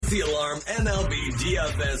Fantasy Alarm MLB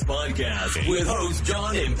DFS podcast with hosts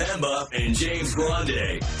John Impemba and James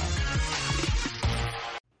Grande.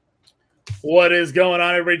 What is going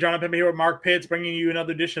on, everybody? John Impemba here with Mark Pitts, bringing you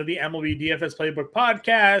another edition of the MLB DFS Playbook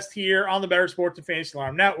podcast here on the Better Sports and Fantasy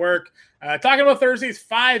Alarm Network. Talking about Thursday's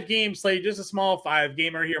 5-game slate, just a small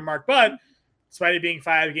 5-gamer here, Mark. But despite it being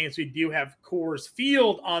 5 games, we do have Coors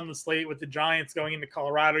Field on the slate with the Giants going into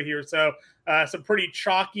Colorado here. So some pretty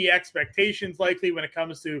chalky expectations likely when it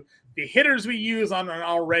comes to the hitters we use on an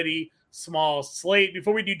already small slate.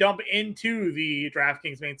 Before we do dump into the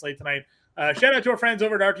DraftKings main slate tonight, shout out to our friends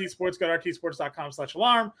over at RT Sports. Go to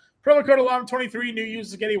rtsports.com/alarm. Promo code alarm23. New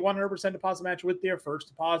users get a 100% deposit match with their first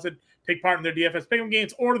deposit. Take part in their DFS pick'em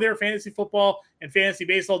games or their fantasy football and fantasy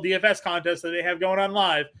baseball DFS contests that they have going on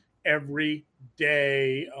live every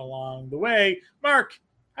day along the way. Mark,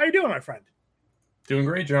 how you doing, my friend? Doing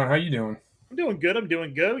great, John. How you doing? I'm doing good.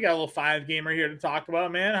 We got a little 5-gamer here to talk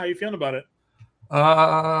about, man. How you feeling about it?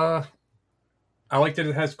 I like that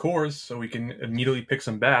it has cores, so we can immediately pick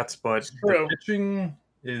some bats, but the pitching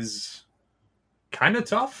is kind of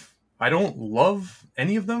tough. I don't love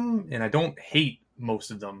any of them, and I don't hate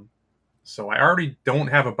most of them. So I already don't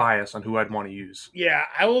have a bias on who I'd want to use. Yeah,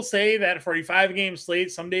 I will say that for a 5-game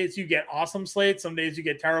slate, some days you get awesome slates, some days you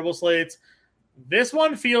get terrible slates. This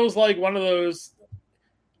one feels like one of those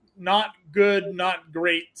not good, not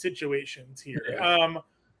great situations here. Yeah.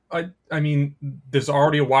 I mean, there's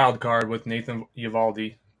already a wild card with Nathan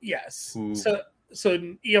Eovaldi. Yes. So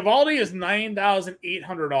Eovaldi is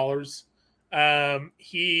 $9,800.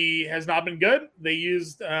 He has not been good. They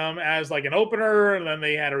used as like an opener, and then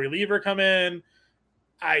they had a reliever come in.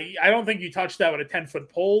 I don't think you touch that with a 10-foot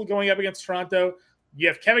pole going up against Toronto. You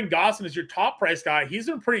have Kevin Gossman as your top price guy. He's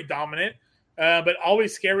been pretty dominant, but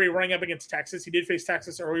always scary running up against Texas. He did face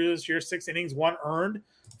Texas earlier this year, 6 innings, 1 earned,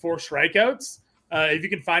 4 strikeouts. If you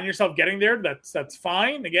can find yourself getting there, that's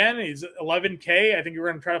fine. Again, he's $11K. I think we're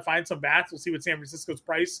going to try to find some bats. We'll see what San Francisco's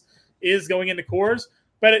price is going into Coors.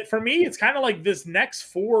 But for me, it's kind of like this next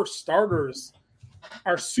 4 starters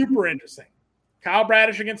are super interesting. Kyle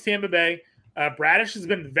Bradish against Tampa Bay. Bradish has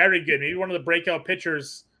been very good. Maybe one of the breakout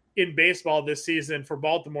pitchers in baseball this season for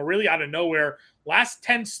Baltimore, really out of nowhere. Last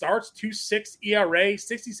 10 starts, 2.6 ERA,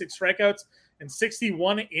 66 strikeouts, and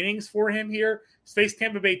 61 innings for him here. He's faced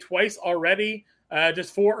Tampa Bay twice already.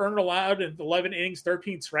 Just 4 earned allowed in 11 innings,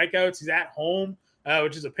 13 strikeouts. He's at home,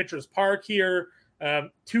 which is a pitcher's park here.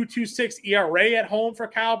 2.26 ERA at home for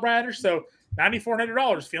Kyle Bradish. So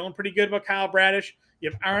 $9,400. Feeling pretty good about Kyle Bradish. You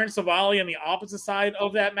have Aaron Savali on the opposite side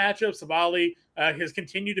of that matchup. Savali has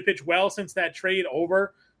continued to pitch well since that trade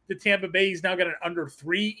over to Tampa Bay. He's now got an under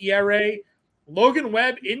 3 ERA. Logan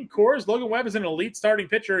Webb in Coors. Logan Webb is an elite starting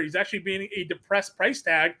pitcher. He's actually being a depressed price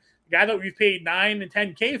tag. Guy that we've paid $9 and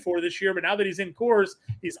 $10K for this year, but now that he's in Coors,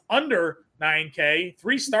 he's under $9K.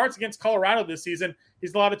 3 starts against Colorado this season.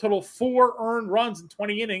 He's allowed a total of 4 earned runs in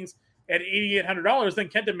 20 innings at $8,800. Then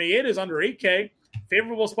Kenta Maeda is under $8K.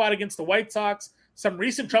 Favorable spot against the White Sox. Some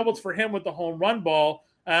recent troubles for him with the home run ball,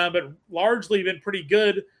 but largely been pretty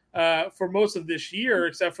good for most of this year,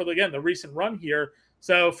 except for, again, the recent run here.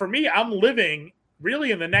 So for me, I'm living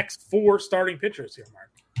really in the next 4 starting pitchers here, Mark.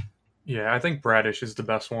 Yeah, I think Bradish is the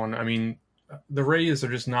best one. I mean, the Rays are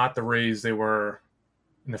just not the Rays they were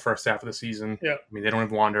in the first half of the season. Yeah. I mean, they don't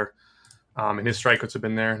have Wander. And his strikeouts have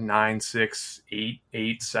been there, 9, 6, 8,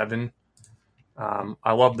 8, 7.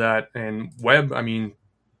 I love that. And Webb, I mean,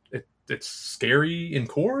 it's scary in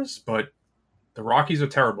Coors, but the Rockies are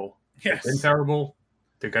terrible. Yes. They've been terrible.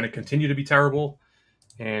 They're going to continue to be terrible.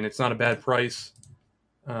 And it's not a bad price.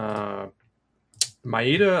 Maeda,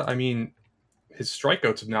 I mean, his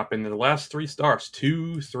strikeouts have not been in the last 3 starts,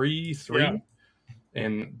 2, 3, 3. Yeah.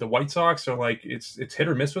 And the White Sox are like, it's hit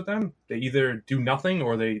or miss with them. They either do nothing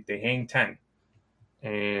or they hang 10.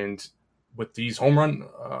 And with these home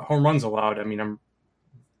runs allowed, I mean, I'm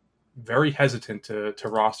very hesitant to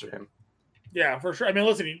roster him. Yeah, for sure. I mean,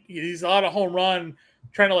 listen, he's a lot of home run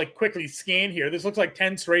trying to like quickly scan here. This looks like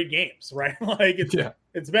 10 straight games, right? Like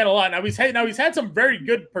it's been a lot. Now he's had some very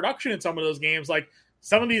good production in some of those games. Like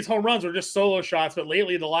some of these home runs were just solo shots, but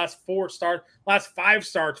lately the last 5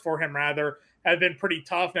 starts for him rather have been pretty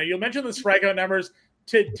tough. Now you mentioned the strikeout numbers.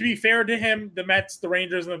 To be fair to him, the Mets, the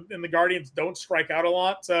Rangers, and the Guardians don't strike out a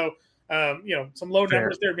lot. So some low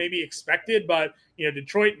numbers there may be expected, but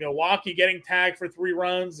Detroit, Milwaukee getting tagged for 3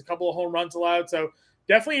 runs, a couple of home runs allowed. So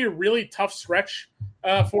definitely a really tough stretch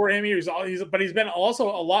for him. But he's been also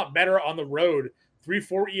a lot better on the road.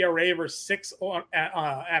 3.4 ERA versus 6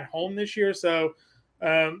 at home this year. So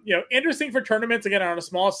interesting for tournaments again on a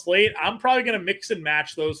small slate. I'm probably going to mix and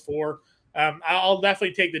match those 4. I'll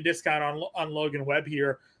definitely take the discount on Logan Webb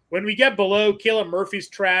here. when we get below, Caleb Murphy's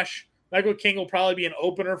trash. Michael King will probably be an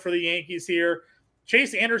opener for the Yankees here.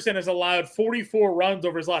 Chase Anderson has allowed 44 runs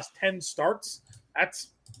over his last 10 starts. That's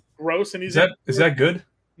gross. And Is that good?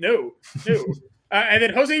 No. And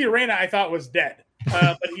then Jose Urena, I thought, was dead,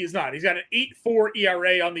 but he's not. He's got an 8.4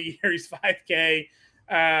 ERA on the year. He's 5K.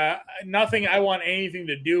 Nothing I want anything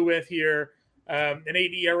to do with here. An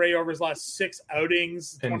 8 ERA over his last 6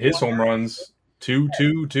 outings. And his home runs, 2.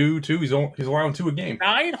 He's allowing 2 a game.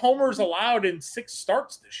 9 homers allowed in 6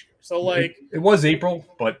 starts this year. So, like, it was April,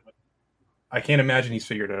 but I can't imagine he's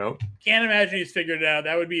figured it out. Can't imagine he's figured it out.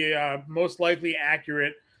 That would be most likely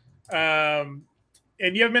accurate. And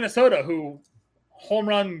you have Minnesota, who home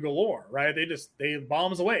run galore, right? They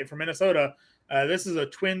bombs away from Minnesota. This is a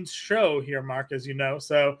Twins show here, Mark, as you know.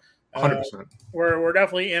 So 100%. We're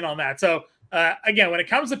definitely in on that. So again, when it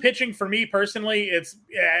comes to pitching, for me personally,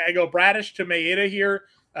 I go Bradish to Maeda here.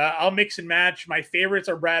 I'll mix and match. My favorites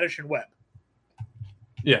are Bradish and Webb.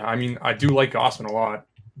 Yeah, I mean, I do like Gausman a lot.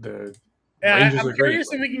 I'm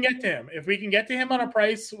curious if we can get to him. If we can get to him on a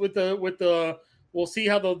price with the we'll see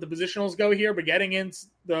how the positionals go here. But getting in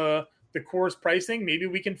the course pricing, maybe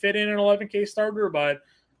we can fit in an 11K starter. But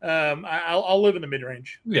I'll live in the mid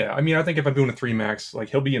range. Yeah, I mean, I think if I'm doing a 3 max, like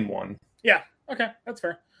he'll be in 1. Yeah, okay, that's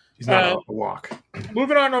fair. He's not a walk.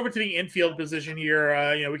 Moving on over to the infield position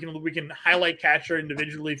here. We can highlight catcher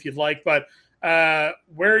individually if you'd like, but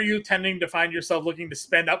where are you tending to find yourself looking to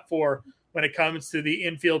spend up for when it comes to the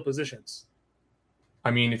infield positions?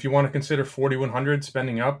 I mean, if you want to consider 4,100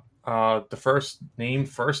 spending up, the first name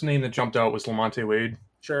that jumped out was Lamonte Wade.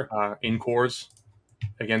 Sure. In cores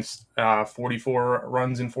against 44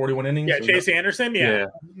 runs in 41 innings. Yeah, Chase Anderson. Yeah,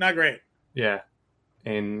 not great. Yeah,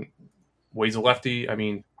 and Wade's a lefty. I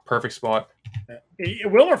mean, perfect spot.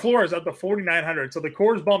 Wilmer Flores up to 4,900, so the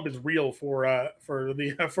cores bump is real for at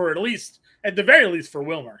the very least for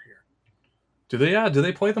Wilmer here. Do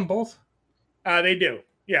they play them both? They do.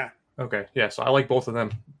 Yeah. Okay. Yeah. So I like both of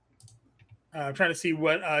them. I'm trying to see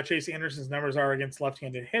what Chase Anderson's numbers are against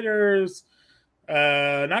left-handed hitters.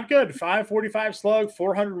 Not good. 545 slug,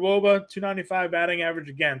 400 WOBA, 295 batting average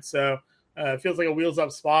against. So it feels like a wheels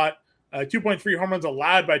up spot. 2.3 home runs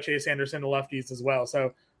allowed by Chase Anderson to lefties as well.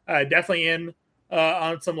 So definitely in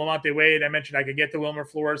on some Lamonte Wade. I mentioned I could get to Wilmer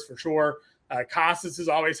Flores for sure. Costas is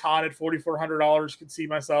always hot at $4,400. Could see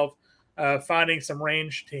myself finding some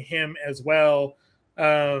range to him as well.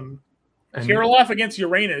 Kirilloff against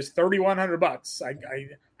Urena is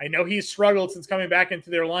 $3,100. I know he's struggled since coming back into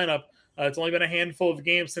their lineup. It's only been a handful of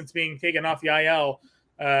games since being taken off the IL,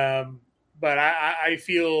 but I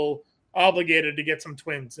feel obligated to get some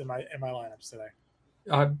Twins in my lineups today.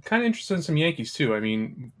 I'm kind of interested in some Yankees too. I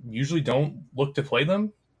mean, usually don't look to play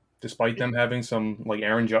them, despite them having some like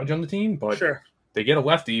Aaron Judge on the team. But sure, they get a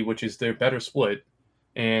lefty, which is their better split.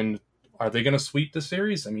 And are they going to sweep the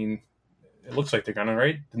series? I mean, it looks like they're going to,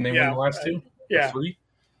 right? Didn't they win the last 2? Yeah. 3?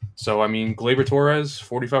 So I mean, Gleyber Torres,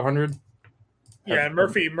 4,500. Yeah, and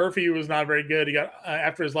Murphy was not very good. He got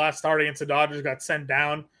after his last start against the Dodgers, got sent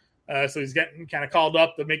down. So he's getting kind of called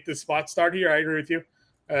up to make this spot start here. I agree with you.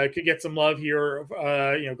 Could get some love here.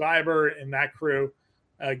 Gleyber and that crew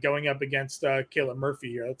going up against Caleb Murphy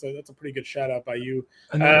here. That's a pretty good shout out by you.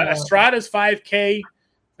 Estrada's 5K.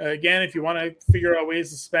 Again, if you want to figure out ways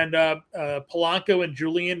to spend up, Polanco and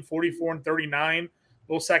Julian 44 and 39,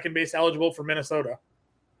 both second base eligible for Minnesota.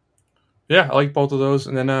 Yeah, I like both of those.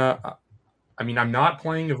 And then, I mean, I'm not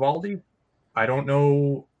playing Evaldi. I don't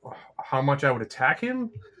know how much I would attack him,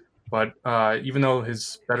 but even though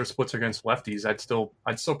his better splits against lefties, I'd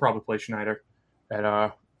still probably play Schneider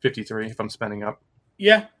at 53 if I'm spending up.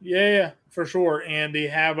 Yeah, for sure. And they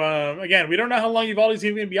have again, we don't know how long Evaldi's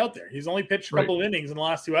even going to be out there. He's only pitched a couple of innings in the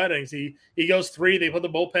last 2 outings. He goes 3. They put the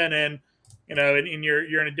bullpen in. And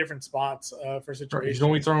you're in a different spots for situations. He's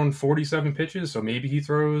only thrown 47 pitches, so maybe he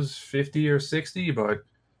throws 50 or 60, but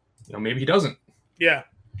maybe he doesn't. Yeah.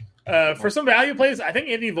 For some value plays, I think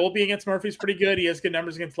Anthony Volpe against Murphy is pretty good. He has good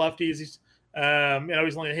numbers against lefties. He's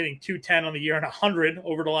he's only hitting 210 on the year and 100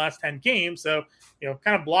 over the last 10 games. So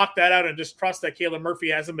kind of block that out and just trust that Caleb Murphy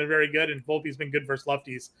hasn't been very good and Volpe's been good versus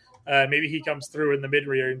lefties. Maybe he comes through in the mid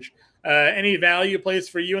range. Any value plays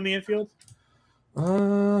for you in the infield?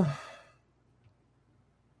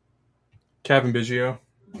 Kevin Biggio.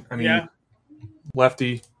 I mean,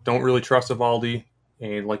 lefty. Don't really trust Evaldi.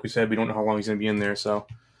 And like we said, we don't know how long he's going to be in there. So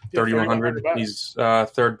 3,100. He's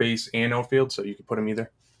third base and outfield, so you could put him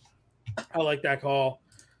either. I like that call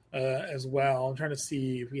as well. I'm trying to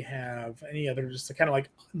see if we have any other just kind of like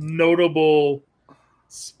notable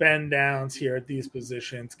spend downs here at these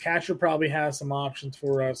positions. Catcher probably has some options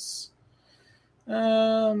for us.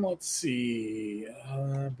 Let's see.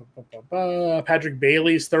 Patrick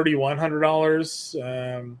Bailey's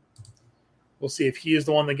 $3,100. We'll see if he is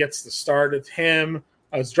the one that gets the start. It's him.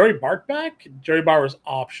 Is Joey Bart back? Joey Bart was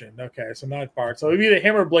optioned. Okay, so not Bart. So it'll be either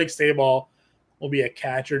him or Blake Stayball will be a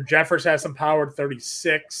catcher. Jeffers has some power at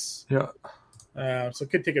 36. Yeah. So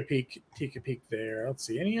could take a peek there. Let's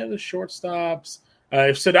see. Any other shortstops?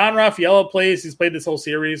 If Ceddanne Rafaela plays, he's played this whole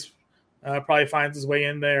series. Probably finds his way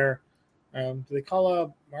in there. Do they call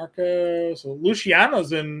up Marco? So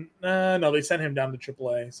Luciano's in. No, they sent him down to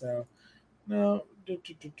AAA. So no.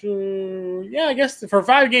 Yeah, I guess for a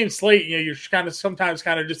 5-game slate, you're sometimes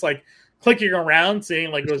just like clicking around,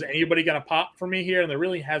 seeing like, was anybody going to pop for me here? And there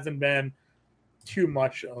really hasn't been too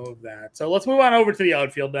much of that. So let's move on over to the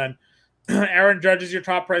outfield then. Aaron Judge is your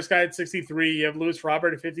top price guy at 63. You have Luis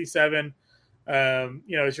Robert at 57.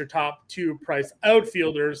 Is your top 2 price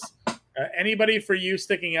outfielders. Anybody for you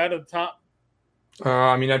sticking out at the top?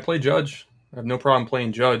 I'd play Judge. I have no problem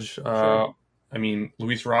playing Judge. Sure.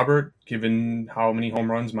 Luis Robert, given how many home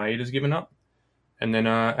runs Maeda has given up. And then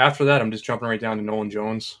after that, I'm just jumping right down to Nolan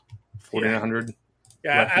Jones, 4,900.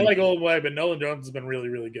 Yeah, I like Old Way, but Nolan Jones has been really,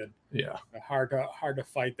 really good. Yeah. Hard to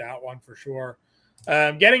fight that one for sure.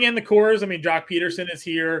 Getting in the cores, Jock Peterson is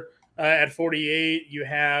here at 48. You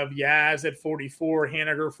have Yaz at 44,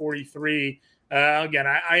 Haniger 43. Again,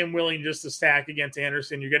 I am willing just to stack against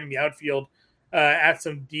Anderson. You're getting the outfield at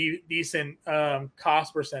some decent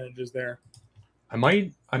cost percentages there. I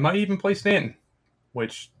might even play Stanton,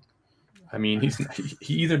 which, he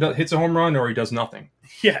either hits a home run or he does nothing.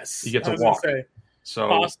 Yes, he gets a walk.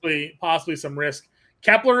 So possibly some risk.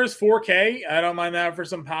 Kepler is 4K. I don't mind that for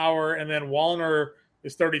some power, and then Wallner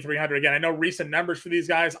is 3,300. Again, I know recent numbers for these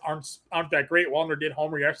guys aren't that great. Wallner did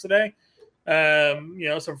homer yesterday,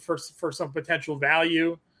 so for some potential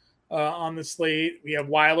value on the slate, we have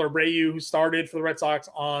Weiler Abreu, who started for the Red Sox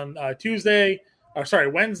on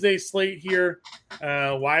Wednesday slate here.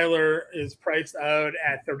 Weiler is priced out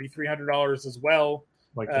at $3,300 as well.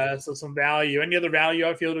 So some value. Any other value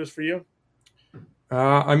outfielders for you?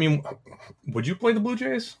 Would you play the Blue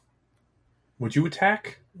Jays? Would you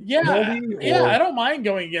attack? Yeah, I don't mind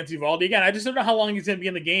going against Eovaldi. Again, I just don't know how long he's going to be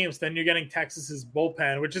in the games. Then you're getting Texas's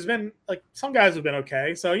bullpen, which has been like some guys have been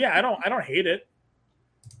okay. So yeah, I don't hate it.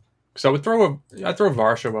 So I'd throw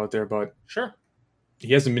Varsho out there, but sure.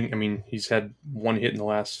 He hasn't been. He's had one hit in the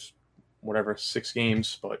last 6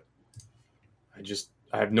 games, but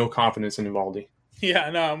I have no confidence in Eovaldi. Yeah,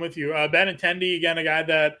 no, I'm with you. Benintendi, again, a guy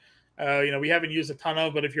that we haven't used a ton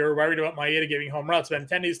of, but if you're worried about Maeda giving home runs,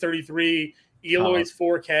 Benintendi's 33, Eloy's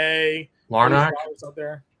 4K. Larnach out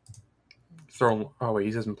there.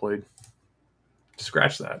 He hasn't played.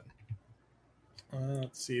 Scratch that.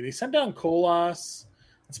 Let's see. They sent down Colas.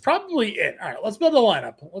 That's probably it. All right, let's build a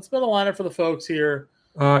lineup. Let's build a lineup for the folks here.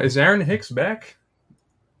 Is Aaron Hicks back?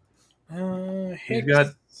 Hicks, he's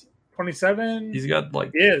got 27. He's got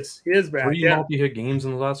he is back. 3 multi-hit games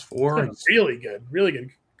in the last 4. Really good.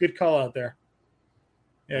 Good call out there.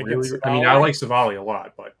 Yeah, really, I like Savali a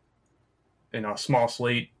lot, but in a small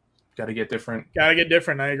slate, got to get different. I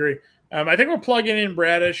agree. I think we're plugging in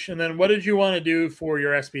Bradish, and then what did you want to do for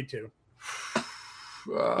your SP2?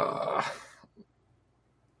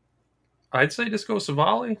 I'd say just go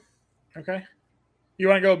Savali. Okay. You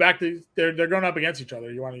want to go back to they're going up against each other.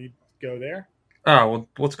 You want to go there? Oh, well,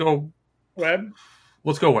 let's go Webb.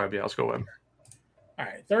 Let's go Webb. Yeah, let's go Webb. All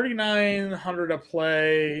right, 3,900 to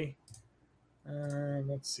play.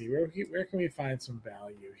 Let's see where can we find some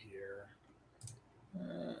value here.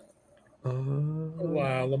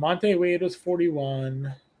 Wow, Lamonte Wade was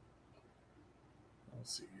 41.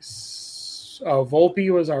 Let's see.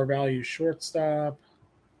 Volpe was our value shortstop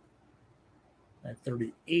at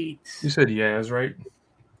 38. You said Yaz, right?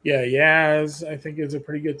 Yeah, Yaz, I think is a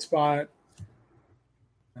pretty good spot.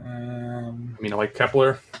 I like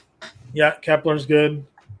Kepler. Yeah, Kepler's good.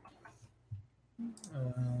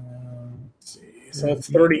 Let's see. So it's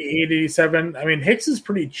 38.87. Hicks is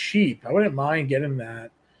pretty cheap. I wouldn't mind getting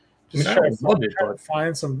that. Just try to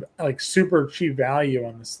find some super cheap value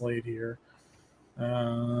on the slate here.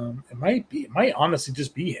 It might honestly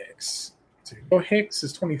just be Hicks. So Hicks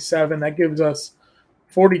is 27. That gives us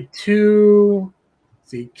 42.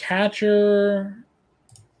 Let's see, catcher.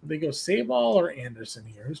 They go Sabal or Anderson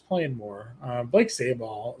here. Who's playing more? Blake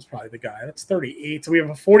Sabal is probably the guy. That's 38. So we have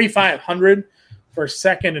a 4,500 for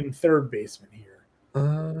second and third baseman here.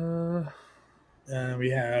 We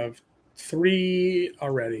have 3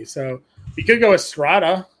 already. So we could go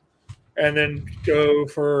Estrada and then go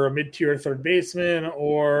for a mid-tier third baseman,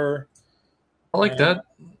 or I like that.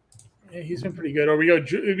 Yeah, he's been pretty good. Or we go,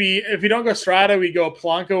 if we don't go Strada, we go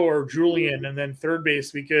Polanco or Julian, and then third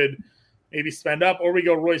base we could maybe spend up, or we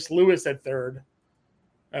go Royce Lewis at third.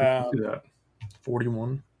 Do that.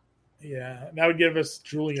 41. Yeah, that would give us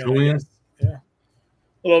Julian. Julian? Yeah.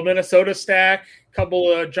 A little Minnesota stack,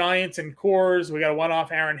 couple of Giants and Coors. We got one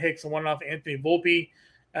off Aaron Hicks and one off Anthony Volpe.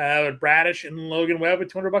 With Bradish and Logan Webb with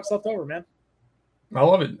 $200 left over, man. I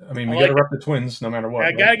love it. I mean, we got to rep the Twins no matter what.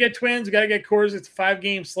 I got to get Twins. We got to get Coors. It's a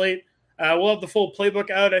 5-game slate. We'll have the full playbook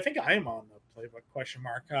out. I think I am on the playbook, question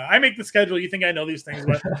mark. I make the schedule. You think I know these things,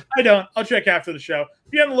 but I don't. I'll check after the show.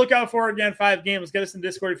 Be on the lookout for it. Again, 5 games. Get us in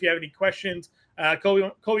Discord if you have any questions.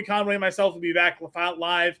 Colby Conway and myself will be back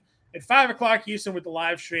live at 5 o'clock Houston with the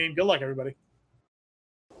live stream. Good luck, everybody.